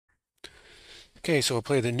Okay, so we'll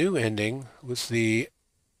play the new ending with the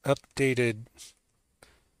updated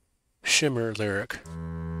shimmer lyric.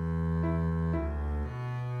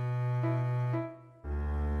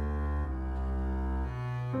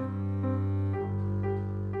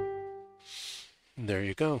 And there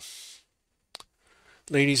you go.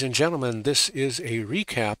 Ladies and gentlemen, this is a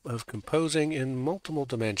recap of composing in multiple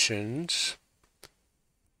dimensions,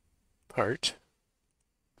 part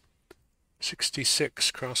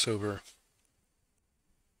 66, crossover.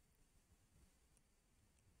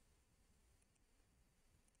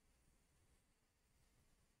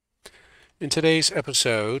 In today's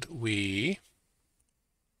episode, we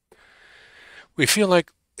feel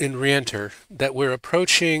like in Reenter that we're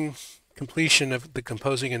approaching completion of the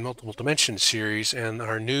Composing in Multiple Dimensions series, and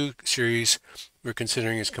our new series we're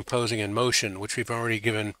considering is Composing in Motion, which we've already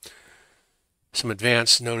given some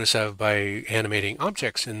advanced notice of by animating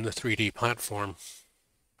objects in the 3D platform.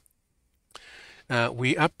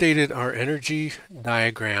 We updated our energy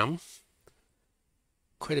diagram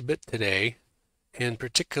quite a bit today. In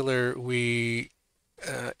particular, we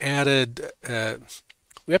we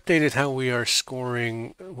updated how we are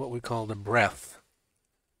scoring what we call the breath,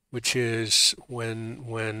 which is when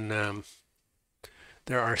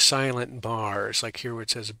there are silent bars, like here where it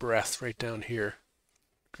says breath right down here,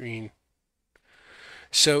 green.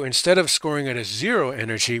 So instead of scoring at a 0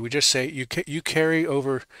 energy, we just say you carry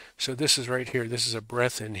over. So this is right here. This is a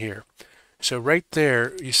breath in here. So right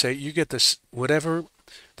there, you say you get this, whatever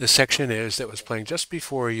the section is that was playing just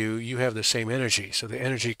before you, you have the same energy. So the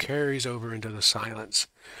energy carries over into the silence.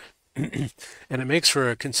 And it makes for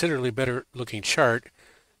a considerably better looking chart.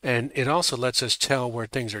 And it also lets us tell where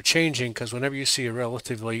things are changing, because whenever you see a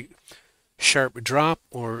relatively sharp drop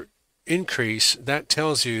or increase, that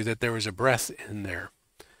tells you that there was a breath in there.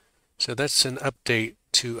 So that's an update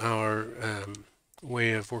to our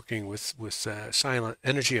way of working with silent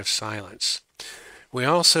energy of silence. We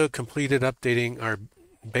also completed updating our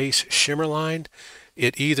base shimmer line.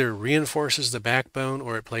 It either reinforces the backbone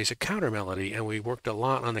or it plays a counter melody, and we worked a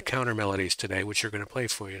lot on the counter melodies today, which you're going to play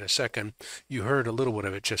for you in a second. You heard a little bit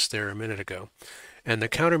of it just there a minute ago. And the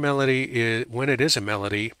counter melody is, when it is a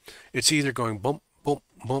melody, it's either going bump, bump,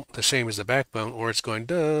 bump, the same as the backbone, or it's going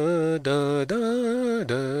da, da, da,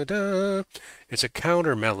 da, da. It's a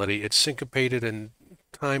counter melody. It's syncopated and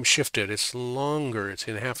time shifted. It's longer. It's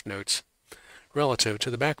in half notes relative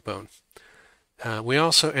to the backbone. We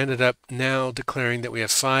also ended up now declaring that we have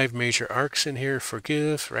 5 major arcs in here: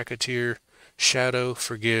 forgive, racketeer, shadow,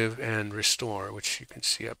 forgive, and restore, which you can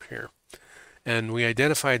see up here. And we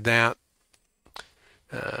identified that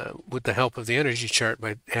with the help of the energy chart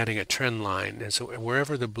by adding a trend line. And so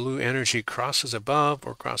wherever the blue energy crosses above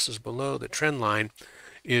or crosses below the trend line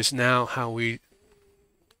is now how we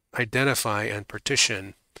identify and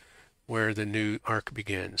partition where the new arc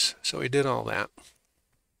begins. So we did all that.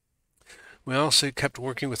 We also kept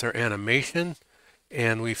working with our animation,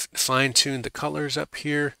 and we've fine-tuned the colors up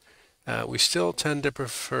here. We still tend to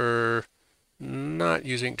prefer not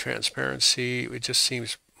using transparency. It just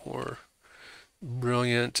seems more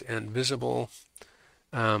brilliant and visible.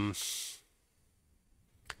 But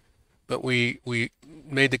we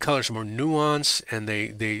made the colors more nuanced, and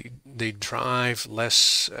they drive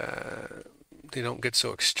less. They don't get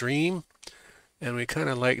so extreme. And we kind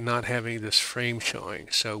of like not having this frame showing.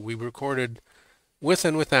 So we recorded with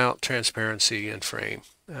and without transparency and frame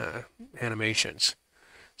animations.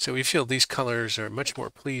 So we feel these colors are much more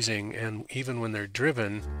pleasing, and even when they're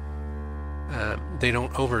driven, they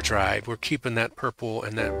don't overdrive. We're keeping that purple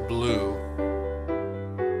and that blue.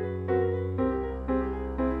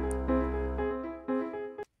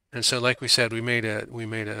 And so, like we said, we made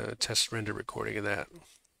a test render recording of that.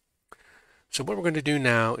 So what we're going to do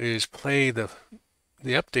now is play the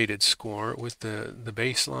updated score with the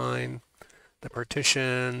baseline, the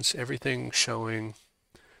partitions, everything showing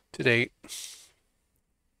to date.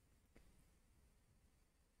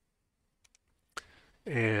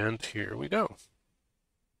 And here we go.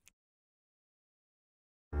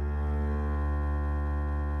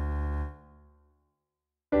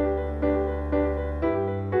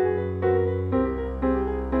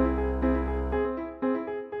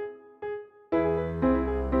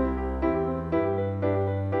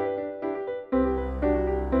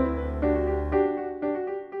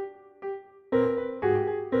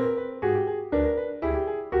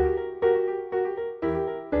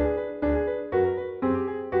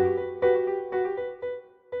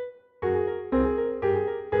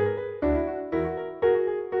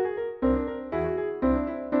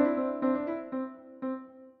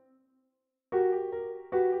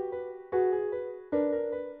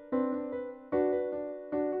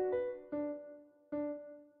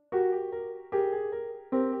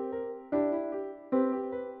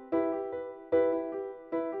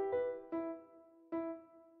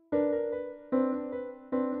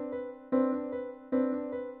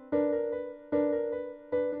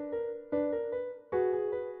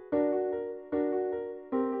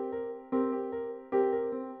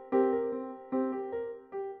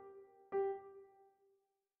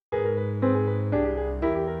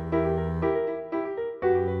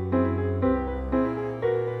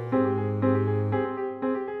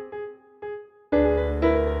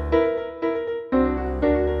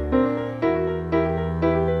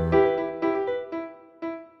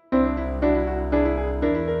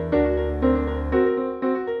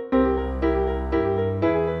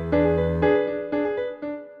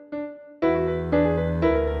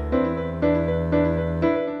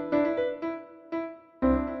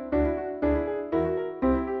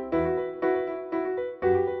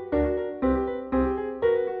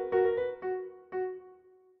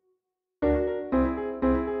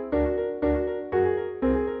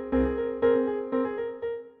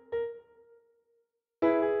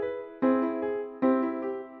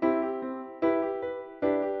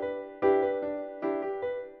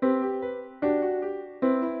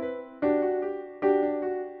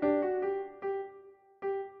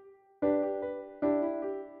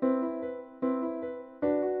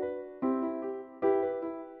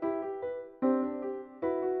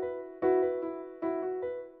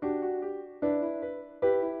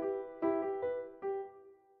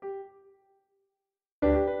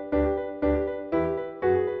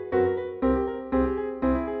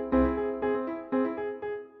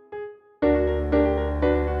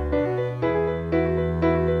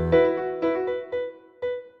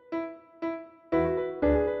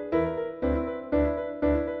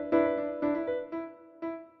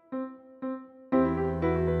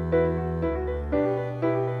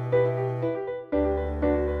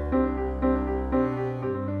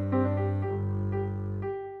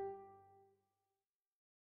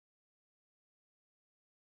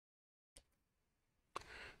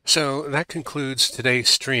 So that concludes today's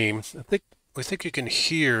stream. We think you can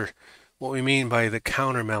hear what we mean by the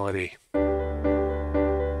counter melody.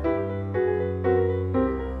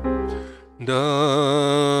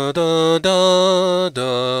 Da da da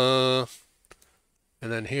da.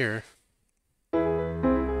 And then here.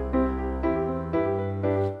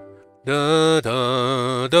 Da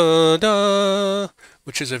da da da,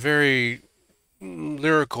 which is a very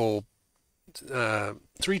lyrical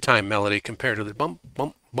three-time melody compared to the bump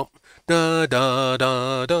bump bump da da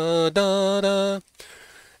da da da da,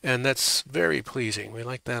 and that's very pleasing. We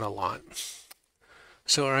like that a lot.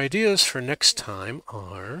 So our ideas for next time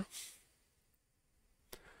are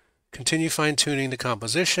continue fine-tuning the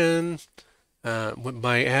composition.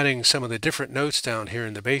 By adding some of the different notes down here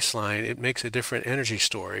in the bass line, it makes a different energy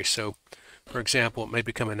story. So, for example, it may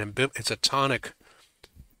become it's a tonic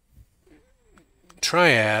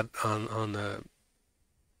triad on the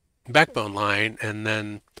backbone line, and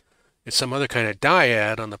then it's some other kind of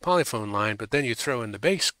dyad on the polyphone line, but then you throw in the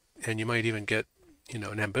bass, and you might even get, an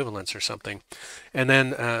ambivalence or something. And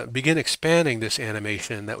then begin expanding this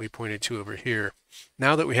animation that we pointed to over here.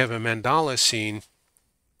 Now that we have a mandala scene,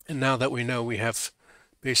 and now that we know we have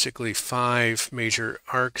basically 5 major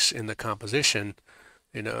arcs in the composition,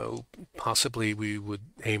 possibly we would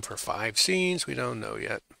aim for 5 scenes. We don't know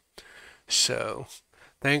yet. So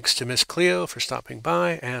thanks to Miss Cleo for stopping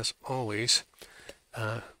by, as always.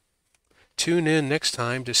 Tune in next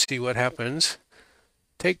time to see what happens.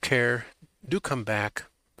 Take care. Do come back.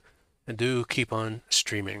 And do keep on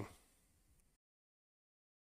streaming.